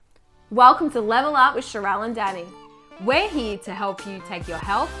Welcome to Level Up with Sharelle and Danny. We're here to help you take your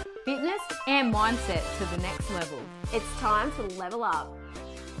health, fitness, and mindset to the next level. It's time to level up.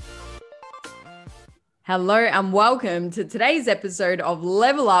 Hello and welcome to today's episode of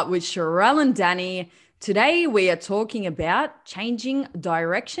Level Up with Sharelle and Danny. Today we are talking about changing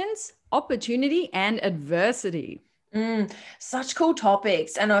directions, opportunity, and adversity. Such cool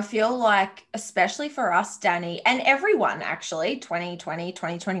topics. And I feel like, especially for us, Danny, and everyone actually, 2020,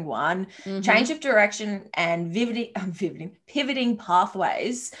 2021, change of direction and pivoting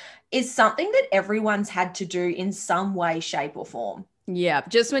pathways is something that everyone's had to do in some way, shape, or form. Yeah,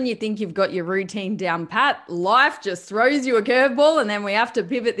 just when you think you've got your routine down pat, life just throws you a curveball and then we have to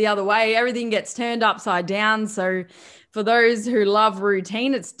pivot the other way. Everything gets turned upside down. So for those who love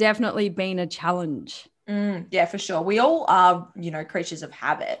routine, it's definitely been a challenge. Yeah, for sure. We all are, creatures of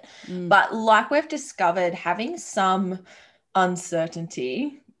habit. But like we've discovered, having some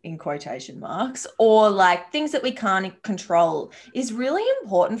uncertainty in quotation marks or like things that we can't control is really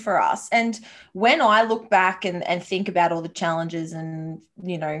important for us. And when I look back and think about all the challenges and,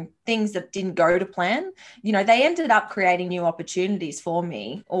 things that didn't go to plan, they ended up creating new opportunities for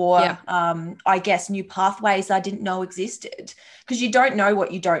me or I guess new pathways I didn't know existed, because you don't know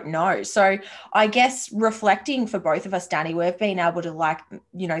what you don't know. So I guess reflecting for both of us, Danny, we've been able to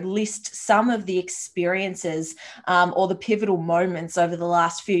list some of the experiences or the pivotal moments over the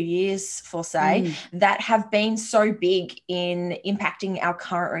last few years, that have been so big in impacting our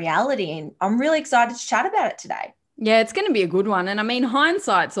current reality. And I'm really excited to chat about it today. Yeah, it's going to be a good one. And I mean,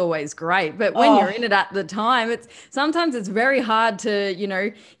 hindsight's always great, but when you're in it at the time, sometimes it's very hard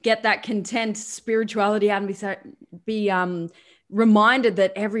to, get that content spirituality out and be reminded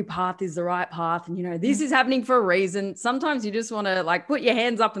that every path is the right path. And, this is happening for a reason. Sometimes you just want to put your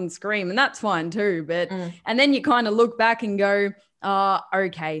hands up and scream, and that's fine too. But, and then you kind of look back and go,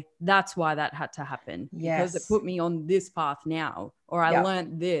 okay, that's why that had to happen. Yes. Because it put me on this path now, or I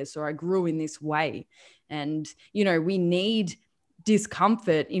learned this, or I grew in this way. And, we need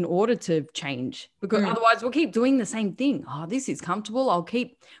discomfort in order to change, because otherwise we'll keep doing the same thing. Oh, this is comfortable. I'll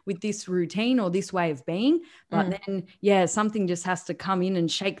keep with this routine or this way of being. But then, something just has to come in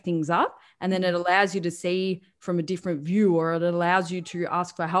and shake things up. And then it allows you to see from a different view, or it allows you to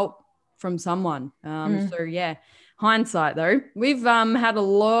ask for help from someone. Hindsight though, we've had a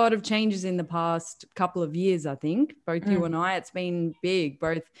lot of changes in the past couple of years. I think both you and I, it's been big,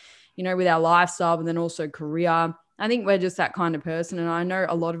 both, with our lifestyle, but then also career. I think we're just that kind of person. And I know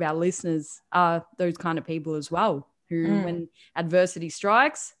a lot of our listeners are those kind of people as well, who when adversity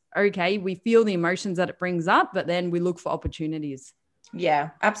strikes, okay, we feel the emotions that it brings up, but then we look for opportunities. Yeah,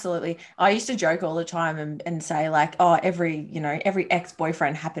 absolutely. I used to joke all the time and say every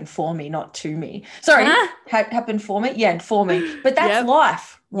ex-boyfriend happened for me, not to me. Sorry, happened for me. Yeah, for me. But that's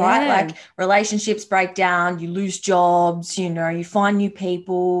life, right? Yeah. Like relationships break down, you lose jobs, you find new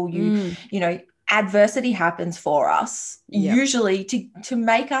people, adversity happens for us, usually to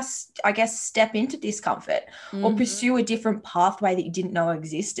make us, I guess, step into discomfort or pursue a different pathway that you didn't know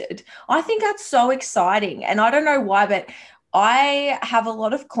existed. I think that's so exciting. And I don't know why, but I have a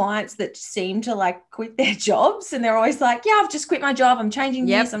lot of clients that seem to quit their jobs, and they're always like, yeah, I've just quit my job. I'm changing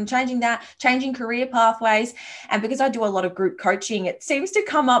this, I'm changing that, changing career pathways. And because I do a lot of group coaching, it seems to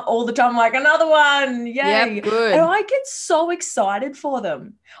come up all the time, like another one. Yay. Yep, good. And I get so excited for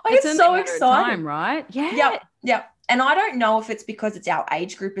them. I get so excited. Time, right? Yeah. Yep. And I don't know if it's because it's our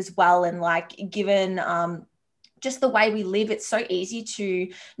age group as well. And given, just the way we live, it's so easy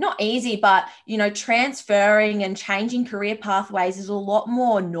to, not easy, but, transferring and changing career pathways is a lot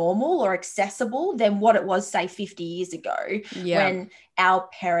more normal or accessible than what it was, say, 50 years ago, when our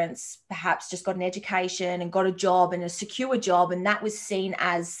parents perhaps just got an education and got a job and a secure job, and that was seen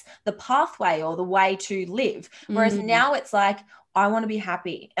as the pathway or the way to live. Whereas now it's like, I want to be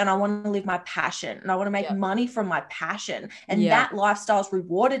happy and I want to live my passion and I want to make money from my passion. And that lifestyle is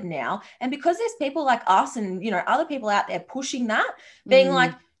rewarded now. And because there's people like us and, other people out there pushing that, being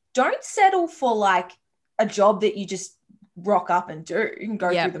like, don't settle for a job that you just rock up and do and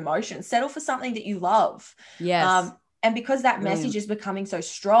go through the motions. Settle for something that you love. Yes. And because that message is becoming so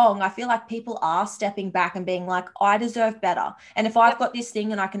strong, I feel like people are stepping back and being like, I deserve better. And if I've got this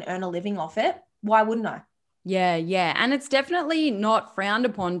thing and I can earn a living off it, why wouldn't I? Yeah. And it's definitely not frowned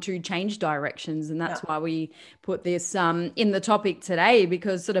upon to change directions. And that's why we put this in the topic today,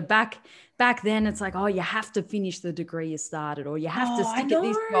 because sort of back back then it's like, oh, you have to finish the degree you started, or you have to stick at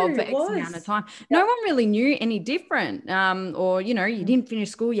this job for X amount of time. No one really knew any different. Or, you know, you didn't finish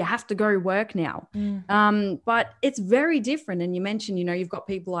school, you have to go work now. But it's very different. And you mentioned, you know, you've got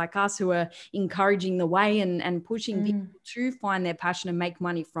people like us who are encouraging the way and pushing people to find their passion and make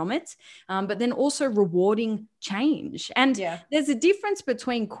money from it. But then also rewarding change. And there's a difference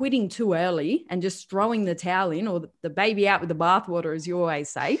between quitting too early and just throwing the towel in, or the baby out with the bathwater, as you always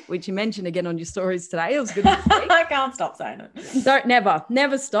say, which you mentioned again on your stories today. It was good to see. I can't stop saying it. Don't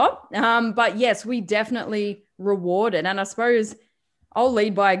never stop. But yes, we definitely reward it. And I suppose I'll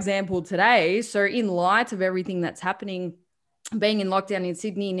lead by example today. So in light of everything that's happening, being in lockdown in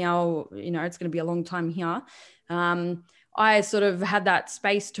Sydney now, you know, it's going to be a long time here. I sort of had that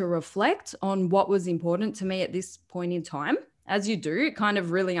space to reflect on what was important to me at this point in time. As you do, it kind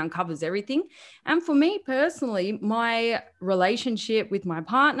of really uncovers everything. And for me personally, my relationship with my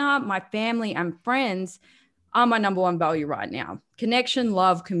partner, my family and friends are my number one value right now. Connection,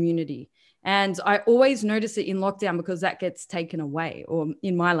 love, community. And I always notice it in lockdown because that gets taken away, or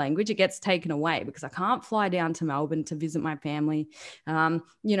in my language, it gets taken away because I can't fly down to Melbourne to visit my family. You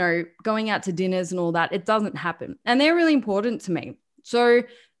know, going out to dinners and all that, it doesn't happen. And they're really important to me. So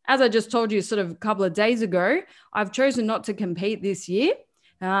as I just told you sort of a couple of days ago, I've chosen not to compete this year.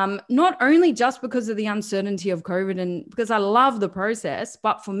 Not only just because of the uncertainty of COVID and because I love the process,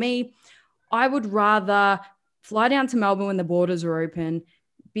 but for me, I would rather fly down to Melbourne when the borders are open,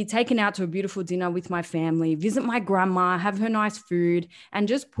 be taken out to a beautiful dinner with my family, visit my grandma, have her nice food, and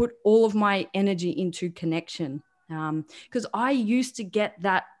just put all of my energy into connection. Because I used to get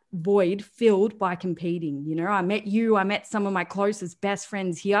that void filled by competing. You know, I met some of my closest best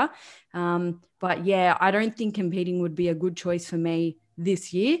friends here. But yeah, I don't think competing would be a good choice for me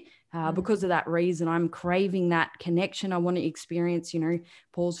this year. Because of that reason, I'm craving that connection. I want to experience, you know,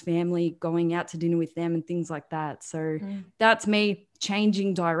 Paul's family, going out to dinner with them and things like that. So that's me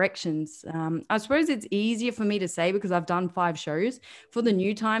changing directions. I suppose it's easier for me to say because I've done 5 shows. For the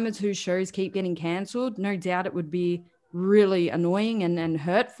new timers whose shows keep getting cancelled, no doubt it would be really annoying and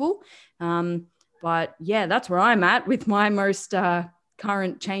hurtful. But yeah, that's where I'm at with my most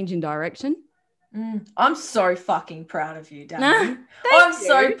current change in direction. I'm so fucking proud of you, Danny. I'm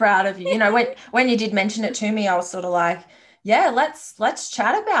so proud of you. You know, when you did mention it to me, I was sort of like, yeah, let's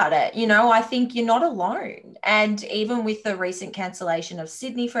chat about it. You know, I think you're not alone. And even with the recent cancellation of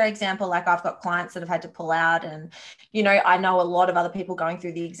Sydney, for example, like I've got clients that have had to pull out, and, you know, I know a lot of other people going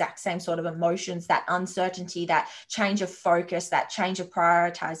through the exact same sort of emotions, that uncertainty, that change of focus, that change of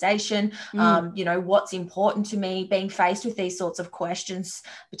prioritization, you know, what's important to me, being faced with these sorts of questions,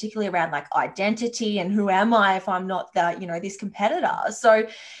 particularly around like identity and who am I if I'm not the, you know, this competitor. So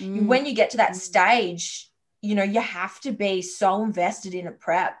when you get to that stage, you know, you have to be so invested in a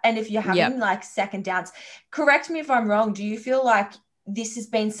prep. And if you're having like second doubts, correct me if I'm wrong, do you feel like this has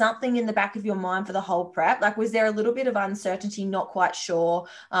been something in the back of your mind for the whole prep? Like, was there a little bit of uncertainty, not quite sure,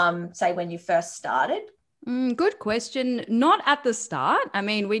 say when you first started? Good question. Not at the start. I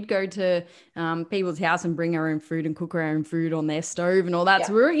mean, we'd go to people's house and bring our own food and cook our own food on their stove and all that.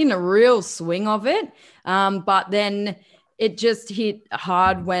 So we were in a real swing of it. But then it just hit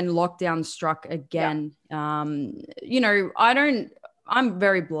hard when lockdown struck again. You know, I'm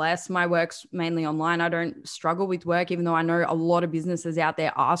very blessed. My work's mainly online. I don't struggle with work, even though I know a lot of businesses out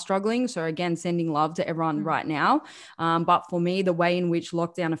there are struggling. So again, sending love to everyone right now. But for me, the way in which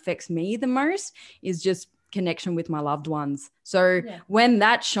lockdown affects me the most is just connection with my loved ones. So when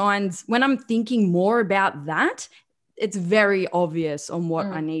that shines, when I'm thinking more about that, it's very obvious on what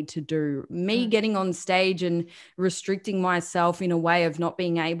I need to do. Me getting on stage and restricting myself in a way of not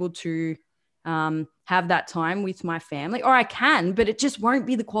being able to have that time with my family, or I can, but it just won't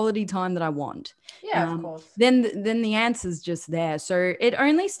be the quality time that I want. Yeah, of course. Then the answer's just there. So it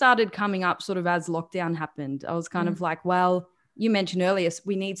only started coming up sort of as lockdown happened. I was kind of like, well, you mentioned earlier,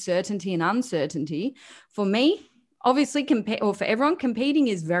 we need certainty and uncertainty. For me, obviously, for everyone, competing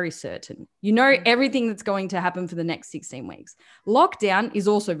is very certain. You know everything that's going to happen for the next 16 weeks. Lockdown is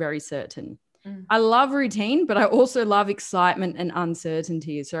also very certain. I love routine, but I also love excitement and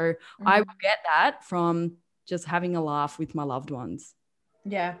uncertainty. So I will get that from just having a laugh with my loved ones.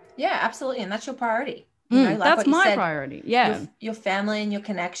 Yeah, absolutely. And that's your priority. You know, like that's my priority. Yeah. Your family and your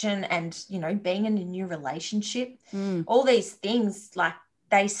connection and, you know, being in a new relationship, all these things, like,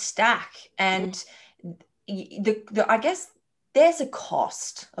 they stack. And I guess there's a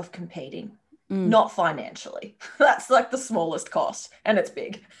cost of competing, not financially. That's like the smallest cost, and it's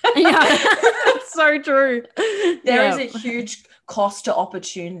big. Yeah, that's so true. There is a huge cost to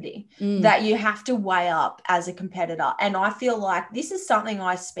opportunity that you have to weigh up as a competitor. And I feel like this is something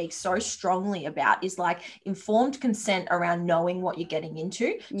I speak so strongly about, is like informed consent around knowing what you're getting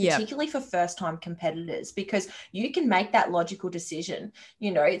into, particularly for first-time competitors, because you can make that logical decision.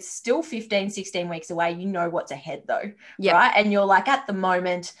 You know, it's still 15, 16 weeks away. You know what's ahead though, right? And you're like, at the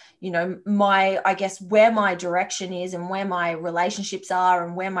moment, you know, I guess where my direction is and where my relationships are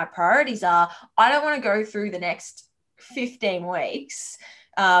and where my priorities are, I don't want to go through the next 15 weeks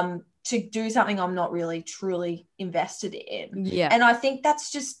to do something I'm not really truly invested in. And I think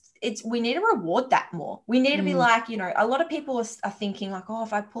that's just, we need to reward that more. We need to be like, you know, a lot of people are thinking like, oh,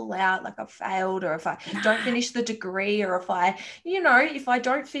 if I pull out, like I've failed, or if I don't finish the degree, or if I, you know, if I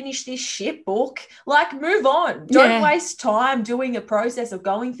don't finish this shit book, like move on. Don't waste time doing a process or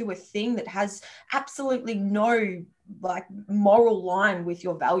going through a thing that has absolutely no like moral line with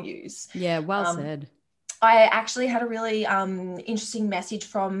your values. Well said. I actually had a really interesting message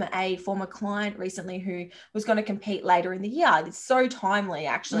from a former client recently who was going to compete later in the year. It's so timely,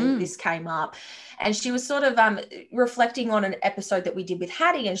 actually, that this came up. And she was sort of reflecting on an episode that we did with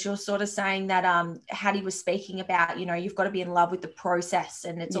Hattie. And she was sort of saying that Hattie was speaking about, you know, you've got to be in love with the process,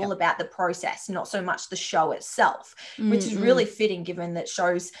 and it's all about the process, not so much the show itself, which is really fitting given that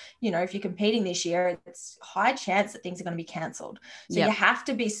shows, you know, if you're competing this year, it's high chance that things are going to be cancelled. So you have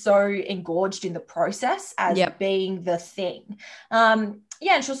to be so engorged in the process as being the thing.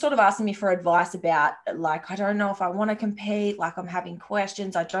 And she was sort of asking me for advice about, like, I don't know if I want to compete, like I'm having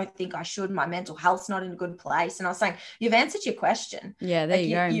questions. I don't think I should. My mental health's not in a good place. And I was saying, you've answered your question. Yeah, there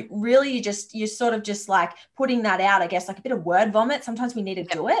like you go. You're sort of just like putting that out, I guess, like a bit of word vomit. Sometimes we need to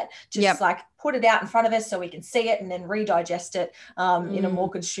do it, just like put it out in front of us so we can see it and then redigest it in a more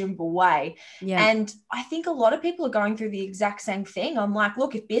consumable way. And I think a lot of people are going through the exact same thing. I'm like,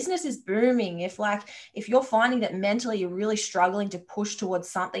 look, if business is booming, if you're finding that mentally you're really struggling to push towards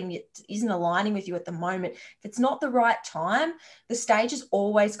something that isn't aligning with you at the moment, if it's not the right time, the stage is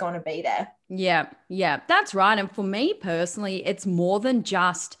always going to be there. Yeah, that's right. And for me personally, it's more than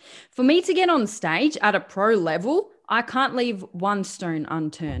just for me to get on stage at a pro level. I can't leave one stone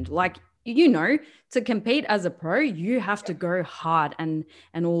unturned. Like, you know, to compete as a pro, you have to go hard and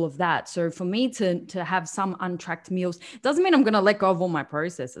all of that. So for me to have some untracked meals doesn't mean I'm going to let go of all my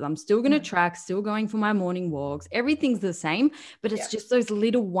processes. I'm still going to track, still going for my morning walks. Everything's the same, but it's just those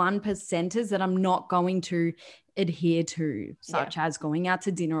little 1%ers that I'm not going to adhere to, such as going out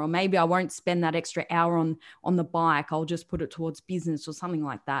to dinner, or maybe I won't spend that extra hour on the bike. I'll just put it towards business or something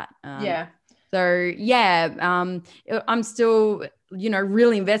like that. So I'm still, you know,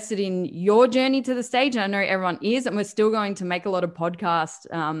 really invested in your journey to the stage. And I know everyone is, and we're still going to make a lot of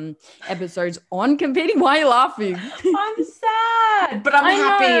podcast episodes on competing. Why are you laughing? I'm sad, but I'm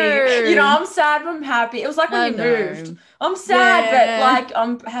happy. Know. You know, I'm sad, but I'm happy. It was like when you moved. I'm sad, but like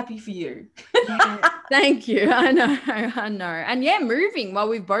I'm happy for you. Thank you. I know. And moving. Well,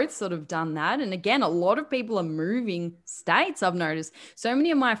 we've both sort of done that. And again, a lot of people are moving states. I've noticed so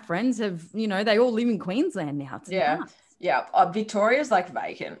many of my friends have, you know, they all live in Queensland now. It's nuts. Yeah, Victoria's like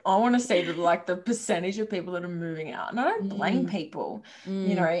vacant. I want to see the percentage of people that are moving out, and I don't blame people.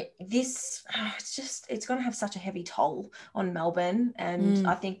 You know, it's going to have such a heavy toll on Melbourne, and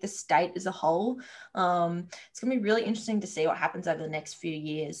I think the state as a whole. It's going to be really interesting to see what happens over the next few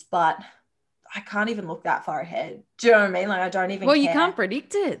years, but I can't even look that far ahead. Do you know what I mean? Like, I don't even care. You can't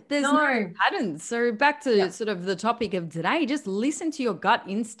predict it. There's no patterns. So back to sort of the topic of today, just listen to your gut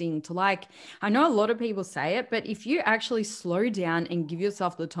instinct. Like, I know a lot of people say it, but if you actually slow down and give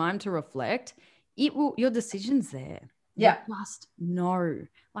yourself the time to reflect, your decision's there. You just know.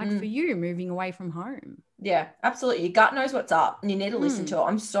 Like for you, moving away from home. Yeah, absolutely. Your gut knows what's up and you need to listen to it.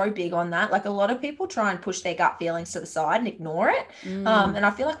 I'm so big on that. Like, a lot of people try and push their gut feelings to the side and ignore it. And I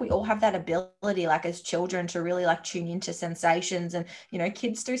feel like we all have that ability, like as children, to really like tune into sensations, and, you know,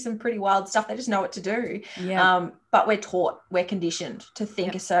 kids do some pretty wild stuff. They just know what to do. But we're conditioned to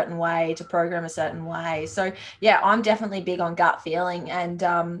think a certain way, to program a certain way. So I'm definitely big on gut feeling.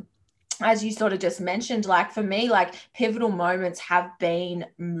 And, as you sort of just mentioned, like for me, like pivotal moments have been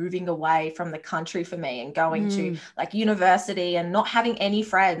moving away from the country for me and going to like university and not having any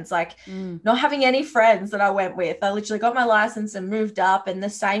friends, not having any friends that I went with. I literally got my license and moved up, and the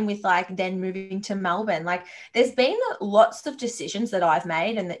same with like then moving to Melbourne. Like, there's been lots of decisions that I've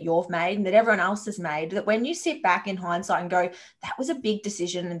made and that you've made and that everyone else has made, that when you sit back in hindsight and go, that was a big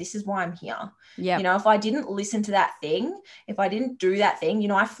decision and this is why I'm here. You know, if I didn't listen to that thing, if I didn't do that thing, you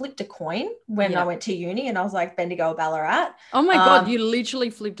know, I flipped a coin when I went to uni, and I was like Bendigo or Ballarat. Oh my God, you literally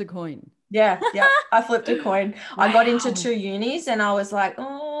flipped a coin. I flipped a coin. Wow. I got into 2 unis and I was like,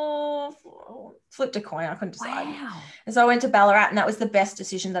 flipped a coin. I couldn't decide. Wow. And so I went to Ballarat, and that was the best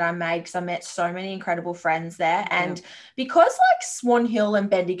decision that I made because I met so many incredible friends there. Yeah. And because like Swan Hill and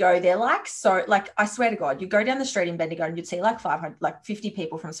Bendigo, they're like, so like, I swear to God, you go down the street in Bendigo and you'd see like 500, like 50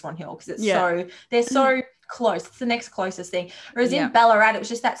 people from Swan Hill because it's they're so close. It's the next closest thing. Whereas in Ballarat, it was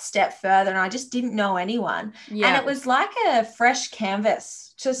just that step further, and I just didn't know anyone. And it was like a fresh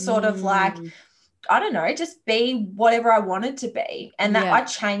canvas to sort of like, I don't know, just be whatever I wanted to be. And that I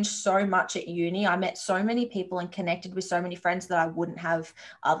changed so much at uni. I met so many people and connected with so many friends that I wouldn't have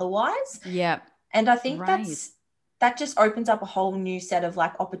otherwise. Yeah. And I think that just opens up a whole new set of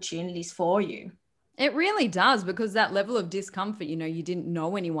like opportunities for you. It really does, because that level of discomfort, you know, you didn't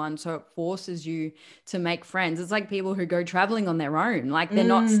know anyone, so it forces you to make friends. It's like people who go traveling on their own, like they're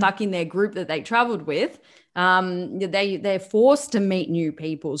not stuck in their group that they traveled with. They're forced to meet new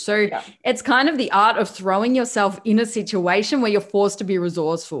people. So it's kind of the art of throwing yourself in a situation where you're forced to be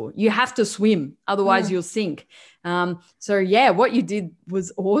resourceful. You have to swim, otherwise you'll sink. So yeah, what you did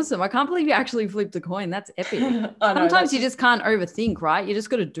was awesome. I can't believe you actually flipped a coin. That's epic. Sometimes you just can't overthink, right? You just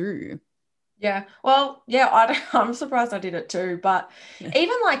got to do. Yeah. Well, yeah, I'm surprised I did it too. But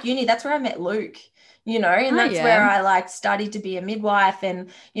even like uni, that's where I met Luke, you know, and that's where I like studied to be a midwife.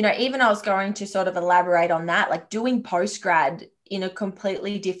 And, you know, even I was going to sort of elaborate on that, like doing postgrad in a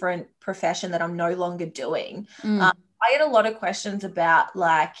completely different profession that I'm no longer doing. I get a lot of questions about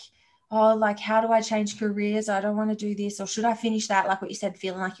like, oh, like, how do I change careers? I don't want to do this. Or should I finish that? Like what you said,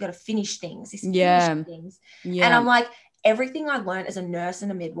 feeling like you got to finish things. Things. And I'm like, everything I learned as a nurse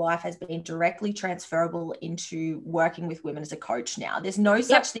and a midwife has been directly transferable into working with women as a coach now. There's no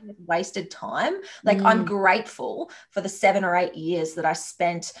such thing as wasted time. Like I'm grateful for the 7 or 8 years that I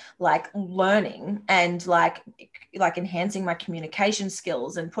spent like learning and like enhancing my communication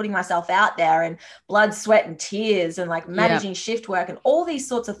skills and putting myself out there and blood, sweat and tears and like managing shift work and all these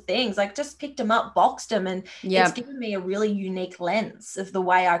sorts of things. Like just picked them up, boxed them, and it's given me a really unique lens of the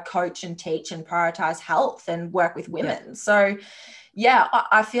way I coach and teach and prioritize health and work with women. So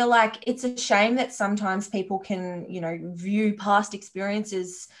I feel like it's a shame that sometimes people can, you know, view past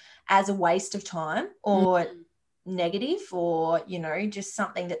experiences as a waste of time or negative or, you know, just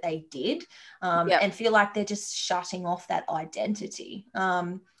something that they did and feel like they're just shutting off that identity.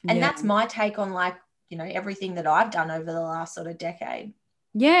 And that's my take on like, you know, everything that I've done over the last sort of decade.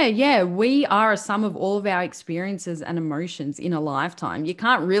 Yeah. We are a sum of all of our experiences and emotions in a lifetime. You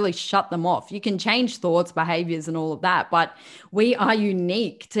can't really shut them off. You can change thoughts, behaviors, and all of that, but we are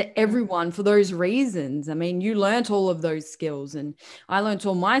unique to everyone for those reasons. I mean, you learnt all of those skills, and I learnt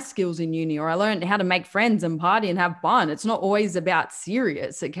all my skills in uni, or I learned how to make friends and party and have fun. It's not always about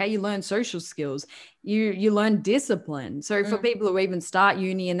serious, okay? You learn social skills. You learn discipline. So for people who even start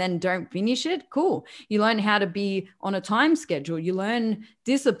uni and then don't finish it, cool. You learn how to be on a time schedule. You learn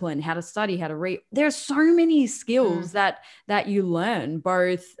discipline, how to study, how to read. There's so many skills that you learn,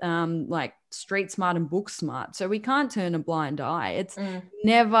 both like street smart and book smart. So we can't turn a blind eye. It's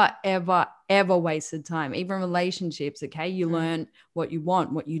never, ever, ever wasted time. Even relationships, okay? You learn what you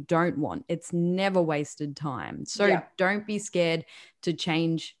want, what you don't want. It's never wasted time. So don't be scared to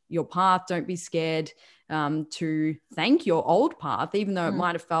change your path. Don't be scared to thank your old path, even though it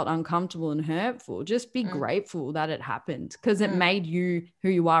might have felt uncomfortable and hurtful. Just be grateful that it happened, because it made you who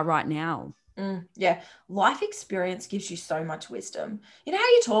you are right now. Life experience gives you so much wisdom. You know how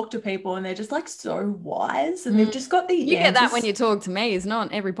you talk to people and they're just like so wise and they've just got the You get that when you talk to me. It's not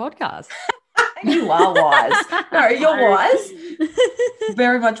on every podcast. You are wise. No, you're wise.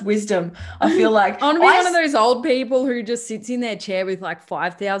 Very much wisdom. I feel like I want to be one of those old people who just sits in their chair with like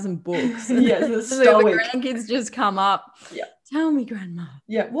 5,000 books. So the grandkids just come up. Tell me, grandma.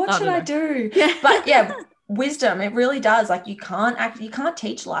 What should I do? But wisdom, it really does. Like you can't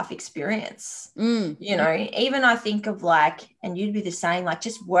teach life experience. You know, even I think of like, and you'd be the same, like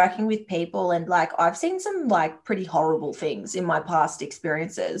just working with people, and like I've seen some like pretty horrible things in my past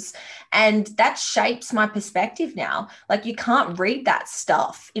experiences, and that shapes my perspective now. Like you can't read that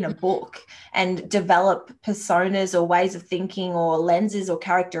stuff in a book and develop personas or ways of thinking or lenses or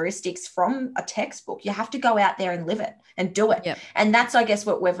characteristics from a textbook. You have to go out there and live it and do it. And that's, I guess,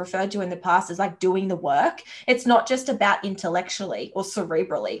 what we've referred to in the past as like doing the work. It's not just about intellectually or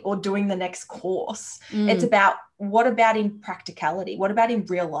cerebrally or doing the next course. It's about, what about in practicality? What about in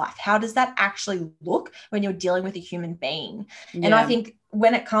real life? How does that actually look when you're dealing with a human being? And I think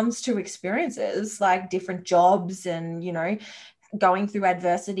when it comes to experiences like different jobs and, you know, going through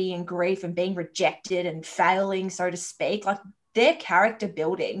adversity and grief and being rejected and failing, so to speak, like they're character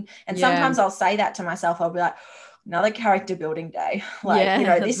building. And sometimes I'll say that to myself. I'll be like, another character building day. Like,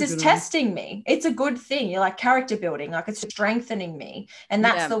 Yeah, this is testing me. It's a good thing. You're like character building, like it's strengthening me. And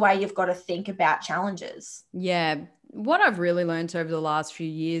that's the way you've got to think about challenges. Yeah. What I've really learned over the last few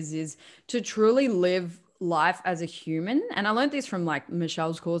years is to truly live life as a human. And I learned this from like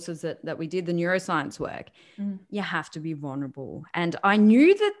Michelle's courses that we did, the neuroscience work. You have to be vulnerable. And I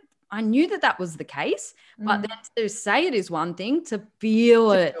knew that was the case, but then to say it is one thing, to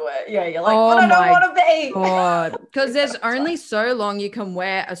feel it. Yeah, you're like, I don't want to be. God. Because there's only so long you can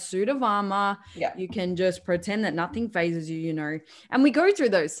wear a suit of armor. Yeah. You can just pretend that nothing phases you, and we go through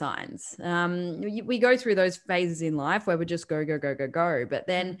those signs. We go through those phases in life where we just go, but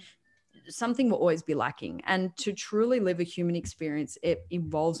then something will always be lacking. And to truly live a human experience, it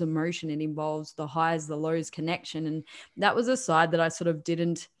involves emotion. It involves the highs, the lows, connection. And that was a side that I sort of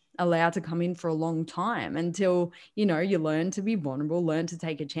didn't allow to come in for a long time until, you learn to be vulnerable, learn to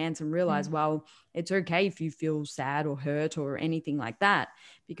take a chance and realize, well, it's okay if you feel sad or hurt or anything like that,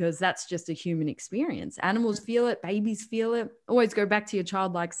 because that's just a human experience. Animals feel it, babies feel it. Always go back to your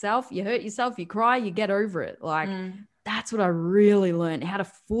childlike self. You hurt yourself, you cry, you get over it. Like, that's what I really learned, how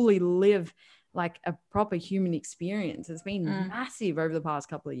to fully live like a proper human experience. It's been massive over the past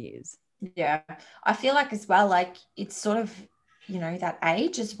couple of years. Yeah. I feel like as well, like it's sort of, that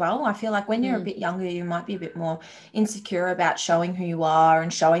age as well. I feel like when you're a bit younger, you might be a bit more insecure about showing who you are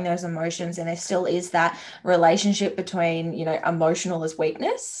and showing those emotions. And there still is that relationship between, emotional as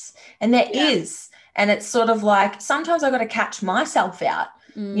weakness. And there is. And it's sort of like, sometimes I've got to catch myself out,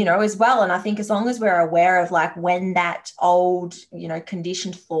 as well. And I think as long as we're aware of like when that old,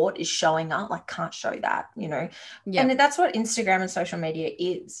 conditioned thought is showing up, like can't show that, and that's what Instagram and social media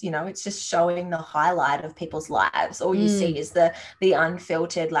is, it's just showing the highlight of people's lives. All you see is the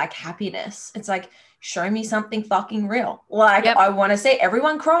unfiltered like happiness. It's like, show me something fucking real. Like I want to see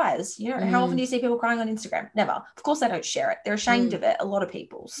everyone cries. How often do you see people crying on Instagram? Never. Of course they don't share it. They're ashamed of it. A lot of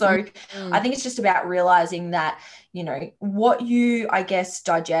people. So I think it's just about realizing that, what you, I guess,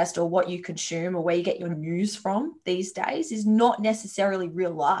 digest or what you consume or where you get your news from these days is not necessarily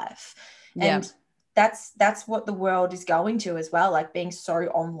real life. And that's what the world is going to as well, like being so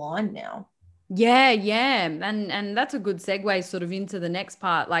online now. Yeah. And that's a good segue sort of into the next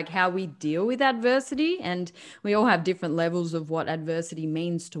part, like how we deal with adversity. And we all have different levels of what adversity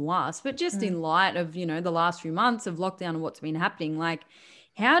means to us. But just in light of, the last few months of lockdown and what's been happening, like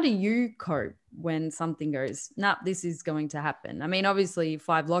how do you cope when something goes, nah, this is going to happen? I mean, obviously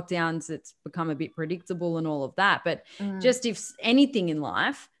 5 lockdowns, it's become a bit predictable and all of that. But just if anything in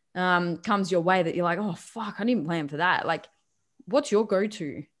life comes your way that you're like, oh, fuck, I didn't plan for that. Like, what's your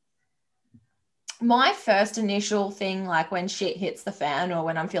go-to? My first initial thing, like when shit hits the fan or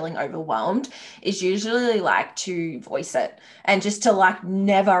when I'm feeling overwhelmed, is usually like to voice it and just to like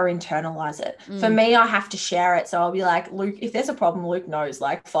never internalize it. For me, I have to share it. So I'll be like, Luke, if there's a problem, Luke knows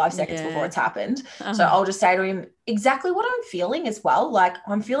like 5 seconds before it's happened. So I'll just say to him exactly what I'm feeling as well. Like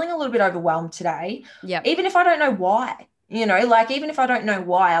I'm feeling a little bit overwhelmed today. Yeah. Even if I don't know why. Like even if I don't know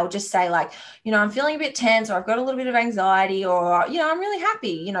why, I'll just say like, I'm feeling a bit tense or I've got a little bit of anxiety or, I'm really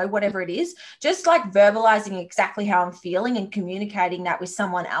happy, whatever it is, just like verbalizing exactly how I'm feeling and communicating that with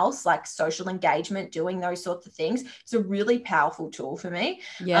someone else, like social engagement, doing those sorts of things. It's a really powerful tool for me.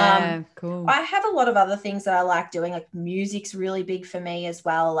 Yeah, cool. I have a lot of other things that I like doing, like music's really big for me as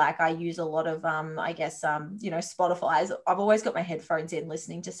well. Like I use a lot of, Spotify. I've always got my headphones in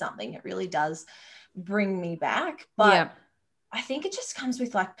listening to something. It really does bring me back. But I think it just comes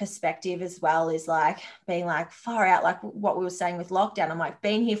with like perspective as well, is like being like far out, like what we were saying with lockdown. I'm like,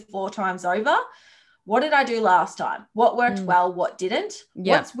 been here 4 times over. What did I do last time? What worked well? What didn't?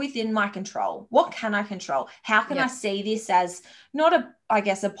 What's within my control? What can I control? How can I see this as not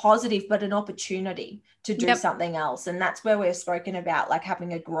a positive, but an opportunity to do something else? And that's where we've spoken about like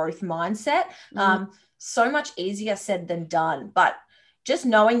having a growth mindset. So much easier said than done, but just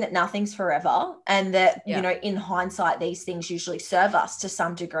knowing that nothing's forever and that, in hindsight, these things usually serve us to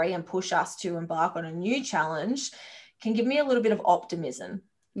some degree and push us to embark on a new challenge can give me a little bit of optimism.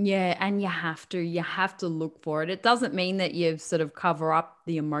 Yeah. And you have to look for it. It doesn't mean that you sort of cover up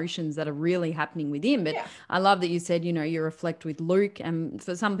the emotions that are really happening within. But I love that you said, you reflect with Luke. And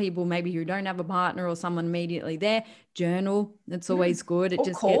for some people, maybe who don't have a partner or someone immediately there, journal. It's always good. It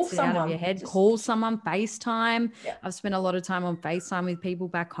just gets it out of your head. Call someone, FaceTime. I've spent a lot of time on FaceTime with people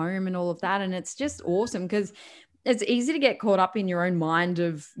back home and all of that. And it's just awesome because it's easy to get caught up in your own mind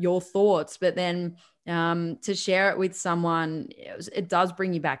of your thoughts, but then to share it with someone, it does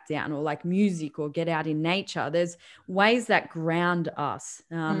bring you back down, or like music or get out in nature. There's ways that ground us.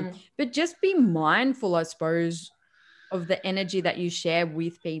 But just be mindful, I suppose, of the energy that you share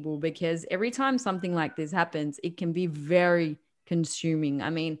with people, because every time something like this happens, it can be very consuming. I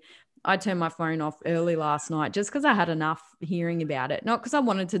mean, I turned my phone off early last night just because I had enough hearing about it. Not because I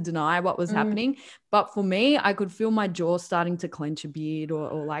wanted to deny what was happening, but for me, I could feel my jaw starting to clench a bit,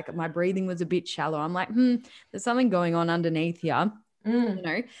 or like my breathing was a bit shallow. I'm like, there's something going on underneath here. You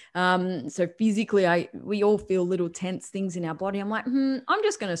know, so physically we all feel little tense things in our body. I'm like, I'm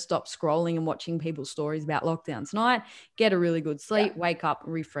just going to stop scrolling and watching people's stories about lockdown tonight, get a really good sleep, wake up,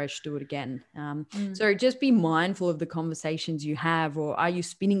 refresh, do it again. So just be mindful of the conversations you have, or are you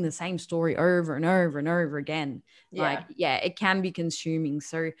spinning the same story over and over and over again? It can be consuming.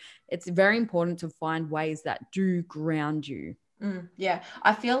 So it's very important to find ways that do ground you. Yeah,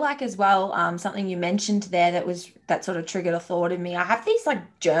 I feel like as well, something you mentioned there that sort of triggered a thought in me. I have these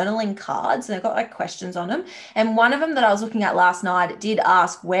like journaling cards and they've got like questions on them. And one of them that I was looking at last night, it did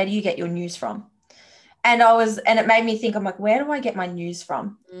ask, where do you get your news from? And it made me think, I'm like, where do I get my news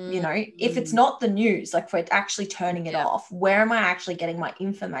from? You know, if it's not the news, like if we're actually turning it off, where am I actually getting my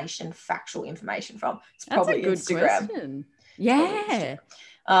information, factual information from? It's probably That's a good Instagram. Question. Yeah.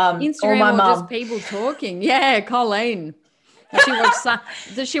 Instagram or my mum. Just people talking. Yeah, Colleen.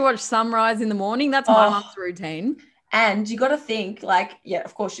 Does she watch Sunrise in the morning? That's my mum's routine. And you got to think like, yeah,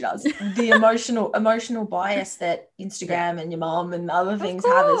 of course she does. The emotional bias that Instagram and your mom and other things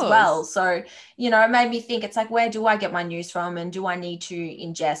have as well. So, you know, it made me think, it's like, where do I get my news from? And do I need to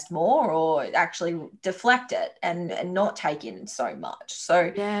ingest more or actually deflect it and not take in so much? So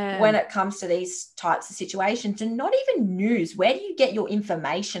when it comes to these types of situations, and not even news, where do you get your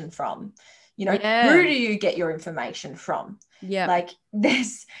information from? You know, who do you get your information from? Yeah. Like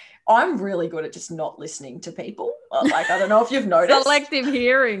I'm really good at just not listening to people. Like, I don't know if you've noticed. Selective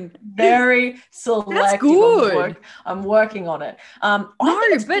hearing. Very selective. That's good. I'm working on it.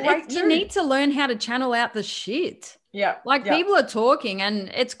 You need to learn how to channel out the shit. Yeah. Like people are talking and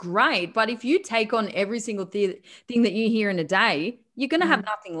it's great. But if you take on every single thing that you hear in a day, you're going to have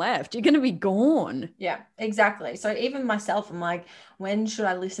nothing left. You're going to be gone. Yeah, exactly. So even myself, I'm like, when should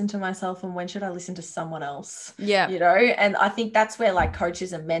I listen to myself and when should I listen to someone else? Yeah. You know, and I think that's where like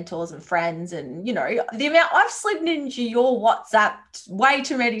coaches and mentors and friends and, you know, the amount I've slipped into your WhatsApp way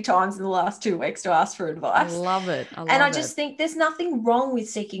too many times in the last 2 weeks to ask for advice. I love it. I just think there's nothing wrong with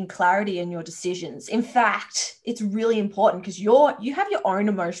seeking clarity in your decisions. In fact, it's really important because you have your own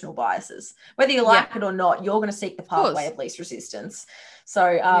emotional biases. Whether you like it or not, you're going to seek the pathway of least resistance.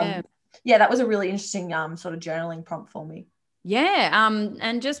 So, that was a really interesting sort of journaling prompt for me. Yeah.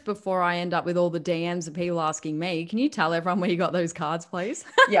 And just before I end up with all the DMs of people asking me, can you tell everyone where you got those cards, please?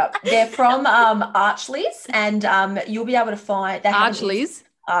 Yeah, they're from Archleys, and you'll be able to find Archleys.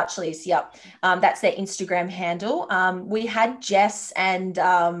 Archleys, yep. That's their Instagram handle. We had Jess, and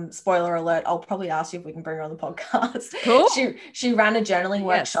spoiler alert, I'll probably ask you if we can bring her on the podcast. Cool. She ran a journaling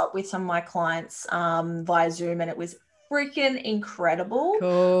workshop with some of my clients via Zoom, and it was freaking incredible.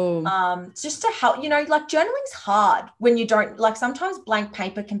 Cool. Just to help, you know, like journaling's hard when you don't, like sometimes blank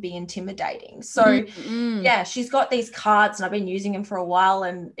paper can be intimidating. So she's got these cards and I've been using them for a while,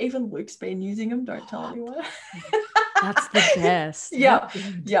 and even Luke's been using them. Don't tell anyone. That's the best. Yeah.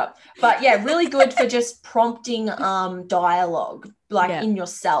 But yeah, really good for just prompting dialogue in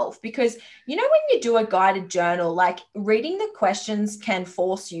yourself, because you know when you do a guided journal, like reading the questions can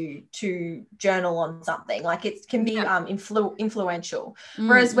force you to journal on something, like it can be influential,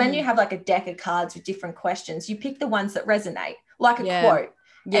 whereas when you have like a deck of cards with different questions, you pick the ones that resonate, like a quote.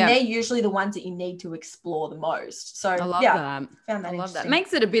 And they're usually the ones that you need to explore the most. So I love that. Found that interesting. That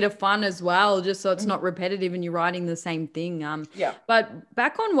makes it a bit of fun as well, just so it's not repetitive and you're writing the same thing. But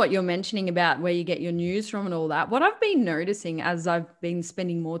back on what you're mentioning about where you get your news from and all that, what I've been noticing as I've been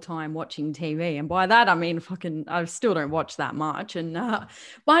spending more time watching TV, and by that I mean I still don't watch that much, and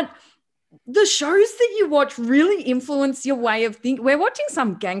but the shows that you watch really influence your way of thinking. We're watching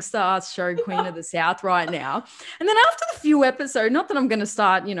some gangster ass show, Queen of the South, right now. And then after the few episodes, not that I'm going to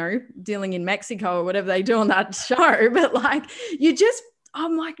start, you know, dealing in Mexico or whatever they do on that show, but like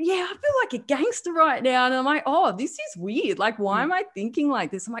I'm like, yeah, I feel like a gangster right now. And I'm like, oh, this is weird. Like, why am I thinking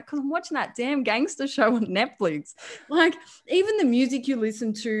like this? I'm like, because I'm watching that damn gangster show on Netflix. Like, even the music you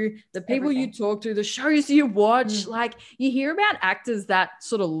listen to, the people you talk to, the shows you watch, like you hear about actors that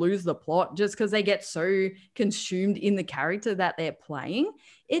sort of lose the plot just because they get so consumed in the character that they're playing.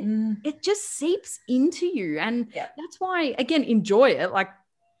 It just seeps into you. And that's why, again, enjoy it. Like,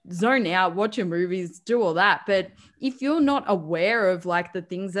 zone out, watch your movies, do all that. But if you're not aware of like the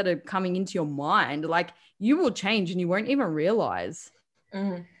things that are coming into your mind, like you will change and you won't even realize.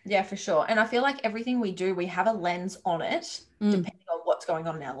 Yeah, for sure. And I feel like everything we do, we have a lens on it depending on what's going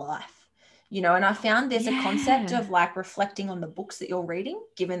on in our life. and I found there's a concept Yeah. of like reflecting on the books that you're reading,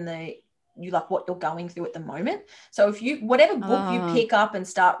 given you like what you're going through at the moment. So if whatever book you pick up and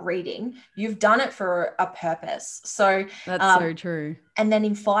start reading, you've done it for a purpose. So that's so true. And then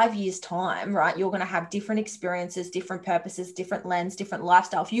in 5 years' time, right, you're going to have different experiences, different purposes, different lens, different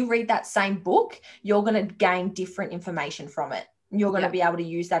lifestyle. If you read that same book, you're going to gain different information from it. You're going to be able to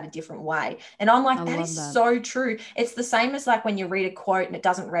use that a different way. And I'm like, that is so true. It's the same as like when you read a quote and it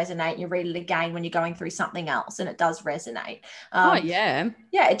doesn't resonate, and you read it again when you're going through something else and it does resonate.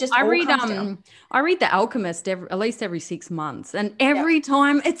 Yeah, it just I read The Alchemist at least every 6 months, and every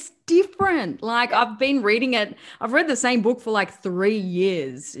time it's different. Like I've been reading it. I've read the same book for like 3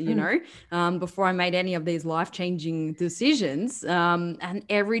 years, before I made any of these life-changing decisions. And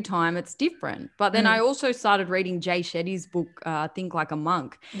every time it's different. But then I also started reading Jay Shetty's book, Think Like a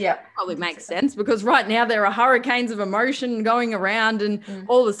Monk. Yeah. Probably makes sense because right now there are hurricanes of emotion going around, and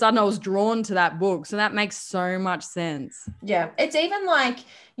all of a sudden I was drawn to that book. So that makes so much sense. Yeah. It's even like,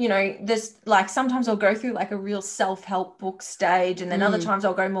 this, like sometimes I'll go through like a real self-help book stage, and then other times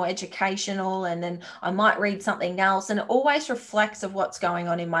I'll go more educational, and then I might read something else, and it always reflects of what's going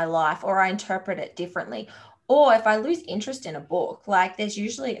on in my life, or I interpret it differently. Or if I lose interest in a book, like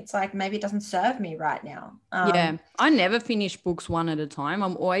it's like maybe it doesn't serve me right now. I never finish books one at a time.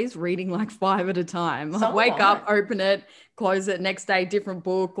 I'm always reading like 5 at a time. I wake up, open it, close it, next day, different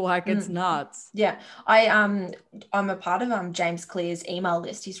book. Like it's nuts. Yeah. I'm a part of James Clear's email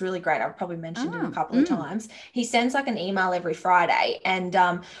list. He's really great. I've probably mentioned him a couple of times. He sends like an email every Friday. And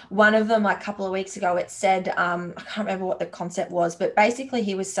one of them, like a couple of weeks ago, it said, I can't remember what the concept was, but basically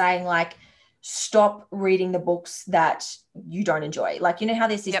he was saying like, stop reading the books that you don't enjoy. Like, how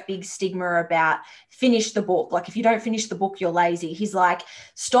there's this big stigma about finish the book. Like if you don't finish the book, you're lazy. He's like,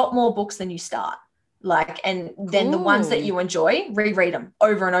 stop more books than you start. Like, and then the ones that you enjoy, reread them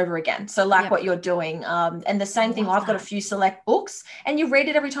over and over again. So like what you're doing. And the same thing, I've got a few select books and you read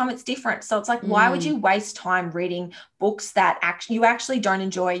it every time it's different. So it's like, why would you waste time reading books that you actually don't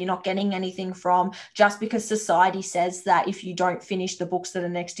enjoy, you're not getting anything from, just because society says that if you don't finish the books that are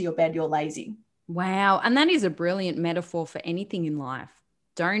next to your bed, you're lazy. Wow. And that is a brilliant metaphor for anything in life.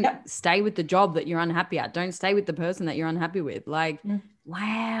 Don't stay with the job that you're unhappy at. Don't stay with the person that you're unhappy with. Like,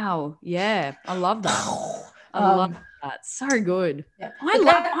 wow. Yeah. I love that. I love that. So good. Yeah.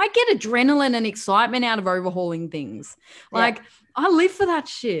 I get adrenaline and excitement out of overhauling things. Like I live for that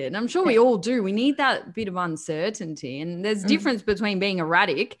shit. And I'm sure we all do. We need that bit of uncertainty. And there's difference between being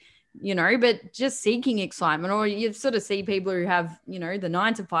erratic, but just seeking excitement. Or you sort of see people who have, the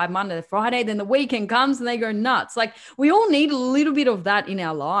 9 to 5, Monday to Friday, then the weekend comes and they go nuts. Like we all need a little bit of that in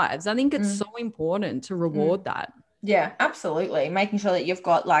our lives. I think it's so important to reward that. Yeah, absolutely. Making sure that you've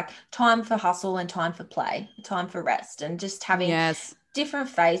got like time for hustle and time for play, time for rest, and just having different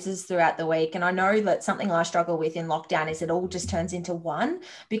phases throughout the week. And I know that something I struggle with in lockdown is it all just turns into one,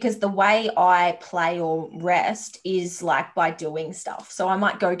 because the way I play or rest is like by doing stuff. So I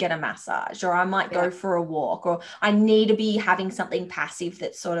might go get a massage, or I might go for a walk, or I need to be having something passive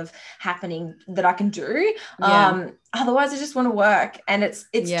that's sort of happening that I can do. Otherwise I just want to work, and it's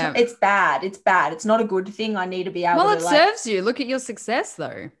bad. It's bad. It's not a good thing. I need to be able to it serves you. Look at your success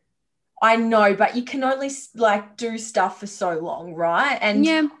though. I know, but you can only like do stuff for so long, right?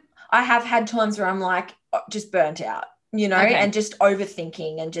 And I have had times where I'm like just burnt out, and just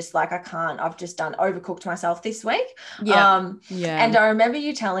overthinking, and just like I've just overcooked myself this week. And I remember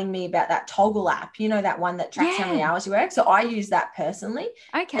you telling me about that Toggle app, that one that tracks how many hours you work. So I use that personally.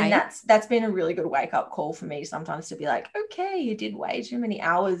 Okay. And that's been a really good wake up call for me sometimes, to be like, okay, you did way too many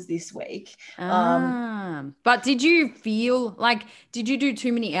hours this week. But did you feel like, did you do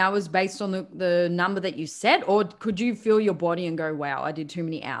too many hours based on the number that you set, or could you feel your body and go, wow, I did too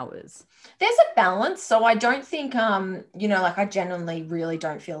many hours? There's a balance. So I don't think, like I genuinely really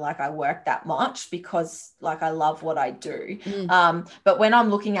don't feel like I work that much, because like I love what I do. But when I'm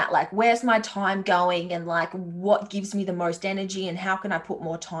looking at like, where's my time going, and like what gives me the most energy, and how can I put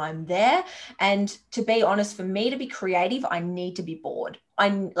more time there? And to be honest, for me to be creative, I need to be bored.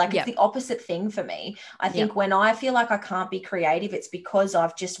 It's the opposite thing for me. I think when I feel like I can't be creative, it's because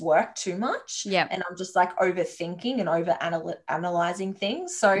I've just worked too much. And I'm just like overthinking and over analyzing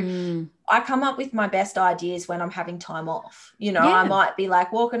things. So I come up with my best ideas when I'm having time off. I might be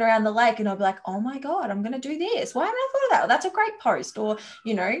like walking around the lake and I'll be like, oh my God, I'm going to do this. Why haven't I thought of that? Well, that's a great post. Or,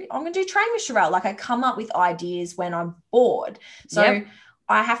 I'm going to do train with Sharelle. Like I come up with ideas when I'm bored. So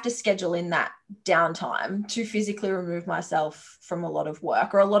I have to schedule in that downtime to physically remove myself from a lot of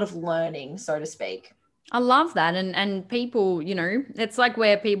work or a lot of learning, so to speak. I love that. And people, you know, it's like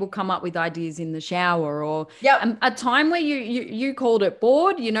where people come up with ideas in the shower, or a time where you called it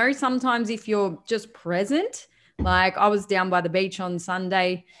bored. You know, sometimes if you're just present, like I was down by the beach on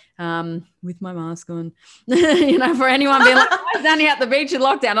Sunday with my mask on, you know, for anyone being like, I was down here at the beach in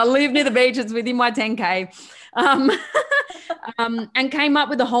lockdown. I live near the beach. It's within my 10K. And came up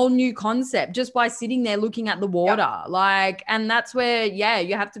with a whole new concept just by sitting there looking at the water. Like, and that's where,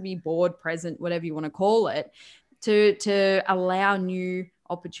 you have to be bored, present, whatever you want to call it, to allow new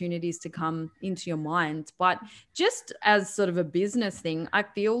opportunities to come into your mind. But just as sort of a business thing, I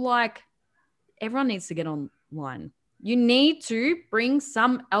feel like everyone needs to get online. You need to bring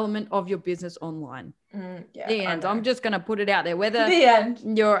some element of your business online. The end. I'm just going to put it out there. Whether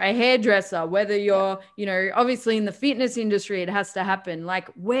you're a hairdresser, whether you're, you know, obviously in the fitness industry, it has to happen. Like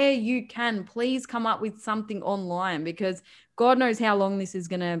where you can, please come up with something online, because God knows how long this is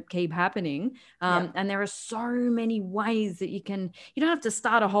going to keep happening. And there are so many ways that you don't have to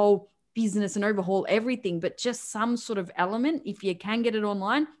start a whole business and overhaul everything, but just some sort of element. If you can get it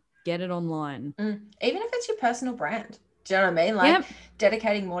online, get it online. Even if it's your personal brand. Do you know what I mean? Like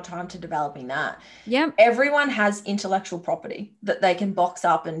dedicating more time to developing that. Everyone has intellectual property that they can box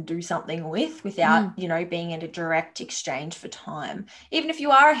up and do something with without, you know, being in a direct exchange for time. Even if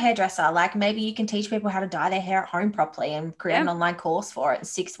you are a hairdresser, like maybe you can teach people how to dye their hair at home properly and create an online course for it in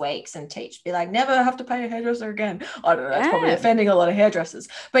 6 weeks and be like, never have to pay a hairdresser again. I don't know. That's probably offending a lot of hairdressers,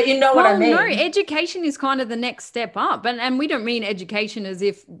 but you know what I mean? No, education is kind of the next step up. And we don't mean education as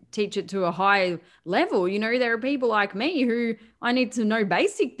if teach it to a high level. You know, there are people like me who I need to know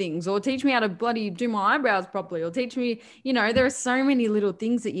basic things, or teach me how to bloody do my eyebrows properly, or teach me, you know, there are so many little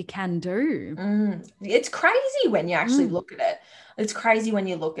things that you can do. It's crazy when you actually look at it. It's crazy when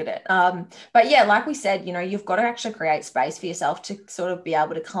you look at it. But yeah, like we said, you know, you've got to actually create space for yourself to sort of be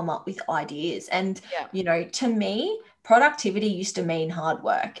able to come up with ideas. And, you know, to me, productivity used to mean hard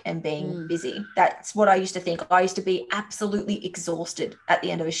work and being busy. That's what I used to think. I used to be absolutely exhausted at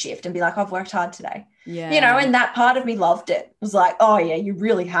the end of a shift and be like, I've worked hard today. You know, and that part of me loved it. It was like, oh yeah, you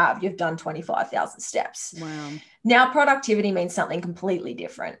really have. You've done 25,000 steps. Wow. Now productivity means something completely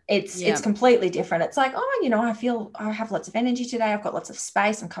different. It's completely different. It's like, oh, you know, I have lots of energy today. I've got lots of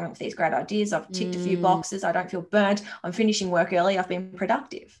space. I'm coming up with these great ideas. I've ticked a few boxes. I don't feel burnt. I'm finishing work early. I've been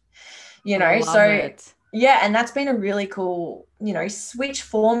productive. You know, and that's been a really cool, you know, switch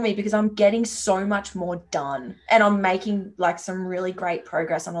for me, because I'm getting so much more done and I'm making like some really great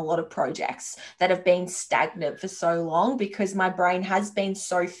progress on a lot of projects that have been stagnant for so long, because my brain has been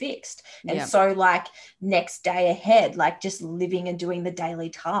so fixed and so like next day ahead, like just living and doing the daily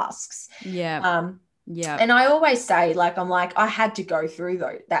tasks. And I always say, like, I'm like, I had to go through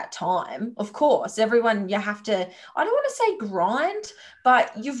that time. Of course, everyone, you have to, I don't want to say grind,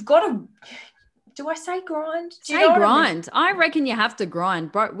 but you've got to. Do I say grind? Say grind. I reckon you have to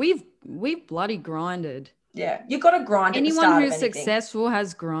grind, bro. We've bloody grinded. Yeah, you got to grind. Anyone who's successful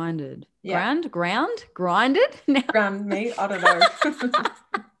has grinded. Grinded? Ground me? I don't know.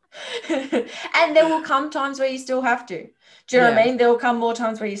 And there will come times where you still have to. Do you know what I mean? There will come more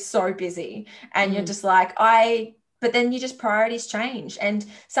times where you're so busy and you're just like, but then you just priorities change. And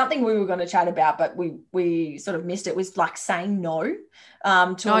something we were going to chat about, but we sort of missed it, was like saying no to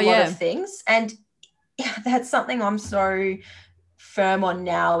a lot of things. And that's something I'm so firm on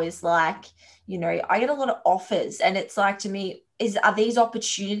now, is like, you know, I get a lot of offers and it's like, to me, are these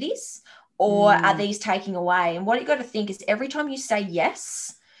opportunities or are these taking away? And what you got to think is, every time you say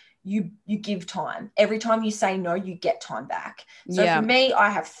yes, you give time. Every time you say no, you get time back. So for me, I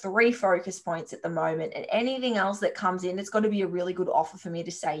have 3 focus points at the moment, and anything else that comes in, it's got to be a really good offer for me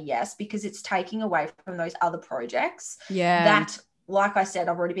to say yes, because it's taking away from those other projects that, like I said,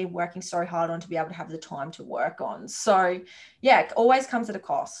 I've already been working so hard on to be able to have the time to work on. So it always comes at a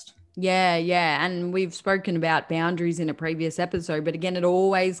cost. Yeah. And we've spoken about boundaries in a previous episode, but again, it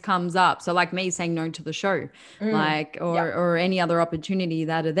always comes up. So like me saying no to the show, or any other opportunity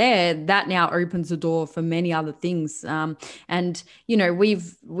that are there, that now opens the door for many other things. And, you know,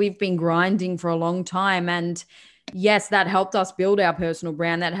 we've been grinding for a long time, and yes, that helped us build our personal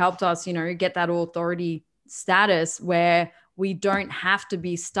brand. That helped us, you know, get that authority status where we don't have to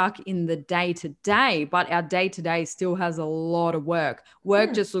be stuck in the day-to-day, but our day-to-day still has a lot of work.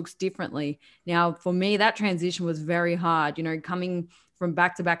 Work just looks differently. Now, for me, that transition was very hard, you know, coming from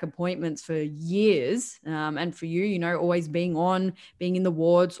back-to-back appointments for years. And for you, you know, always being in the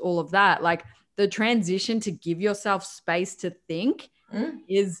wards, all of that. Like, the transition to give yourself space to think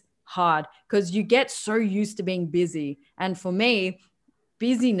is hard, because you get so used to being busy. And for me,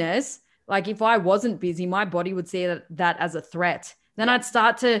 busyness, like if I wasn't busy, my body would see that as a threat. Then I'd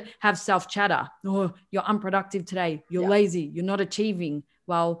start to have self-chatter. Oh, you're unproductive today. You're lazy. You're not achieving.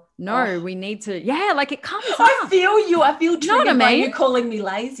 Well, no, we need to, like it comes I up. feel you. I feel triggered by you calling me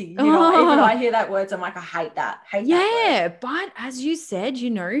lazy. You know, even I hear that words, I'm like, I hate that. That word. But as you said,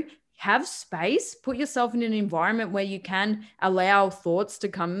 have space, put yourself in an environment where you can allow thoughts to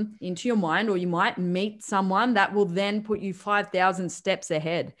come into your mind, or you might meet someone that will then put you 5,000 steps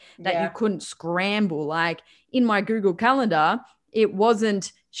ahead that you couldn't scramble. Like in my Google Calendar, it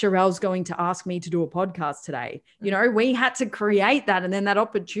wasn't Sharelle's going to ask me to do a podcast today. We had to create that, and then that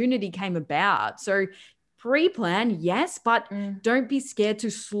opportunity came about. So pre-plan, yes, but don't be scared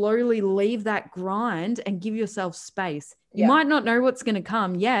to slowly leave that grind and give yourself space. You might not know what's going to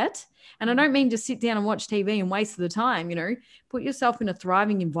come yet. And I don't mean just sit down and watch TV and waste the time, put yourself in a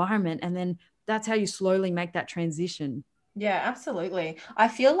thriving environment, and then that's how you slowly make that transition. Yeah, absolutely. I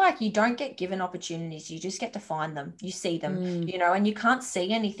feel like you don't get given opportunities. You just get to find them. You see them, and you can't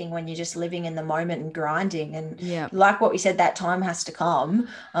see anything when you're just living in the moment and grinding. And like what we said, that time has to come.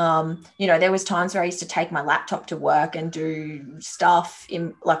 There was times where I used to take my laptop to work and do stuff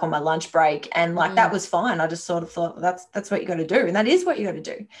on my lunch break. And that was fine. I just sort of thought that's what you got to do. And that is what you got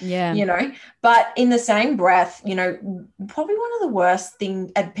to do. Yeah. But in the same breath, probably one of the worst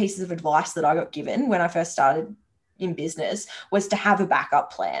pieces of advice that I got given when I first started in business was to have a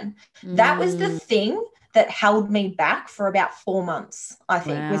backup plan. That was the thing that held me back for about 4 months, I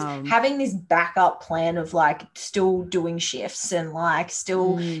think, was having this backup plan of still doing shifts and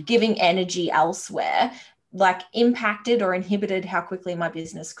still giving energy elsewhere, impacted or inhibited how quickly my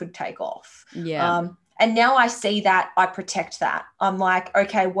business could take off. And now I see that, I protect that. I'm like,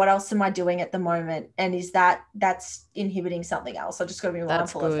 okay, what else am I doing at the moment? And that's inhibiting something else? I just got to be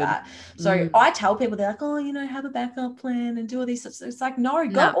mindful of that. So I tell people, they're like, oh, have a backup plan and do all these. It's like, no,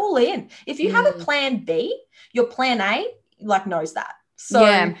 go all in. If you have a plan B, your plan A knows that. So,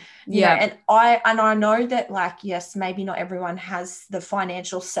 and I know that yes, maybe not everyone has the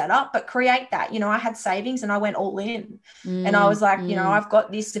financial setup, but create that. I had savings and I went all in, and I was like, I've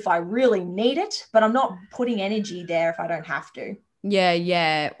got this if I really need it, but I'm not putting energy there if I don't have to.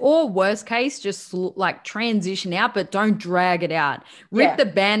 Yeah. Or worst case, just transition out, but don't drag it out. Rip the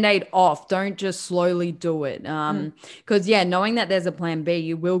Band-Aid off. Don't just slowly do it. Because knowing that there's a plan B,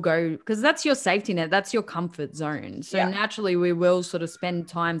 you will go, because that's your safety net. That's your comfort zone. So naturally we will sort of spend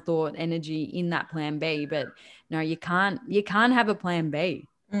time, thought, energy in that plan B, but no, you can't have a plan B.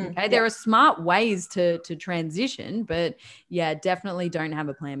 Okay. There are smart ways to transition, but definitely don't have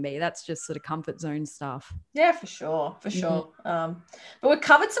a plan B. That's just sort of comfort zone stuff. Yeah, for sure. But we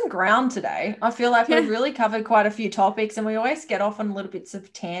covered some ground today. I feel like we've really covered quite a few topics, and we always get off on little bits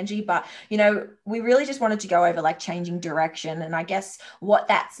of tangent, but we really just wanted to go over changing direction, and I guess what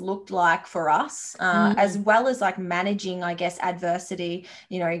that's looked like for us, as well as managing, I guess, adversity,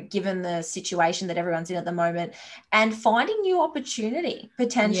 given the situation that everyone's in at the moment, and finding new opportunity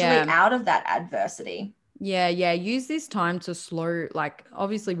potentially out of that adversity. Yeah. Use this time to slow,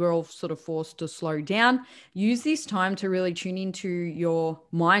 obviously we're all sort of forced to slow down. Use this time to really tune into your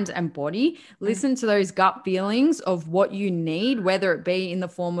mind and body. Listen to those gut feelings of what you need, whether it be in the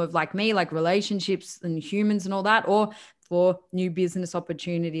form of relationships and humans and all that, or for new business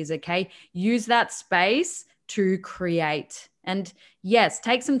opportunities. Okay. Use that space to create. And yes,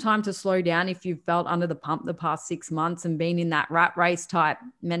 take some time to slow down if you've felt under the pump the past 6 months and been in that rat race type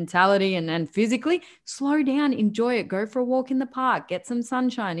mentality, and physically slow down, enjoy it, go for a walk in the park, get some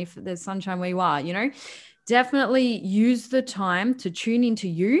sunshine if there's sunshine where you are, definitely use the time to tune into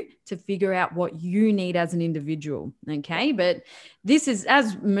you to figure out what you need as an individual. Okay. But this is,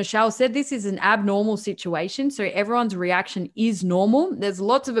 as Michelle said, this is an abnormal situation. So everyone's reaction is normal. There's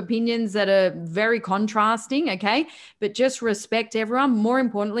lots of opinions that are very contrasting. Okay. But just respect everyone. More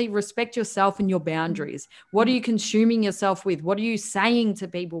importantly, respect yourself and your boundaries. What are you consuming yourself with? What are you saying to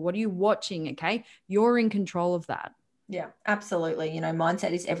people? What are you watching? Okay. You're in control of that. Yeah, absolutely.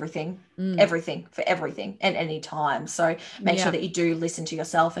 Mindset is everything for everything and any time. So make sure that you do listen to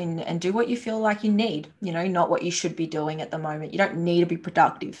yourself and do what you feel like you need, not what you should be doing at the moment. You don't need to be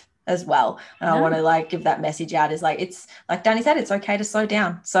productive as well. And I want to give that message out is it's like Dani said, it's okay to slow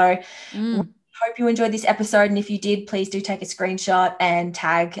down. So hope you enjoyed this episode. And if you did, please do take a screenshot and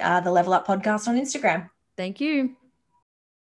tag the Level Up Podcast on Instagram. Thank you.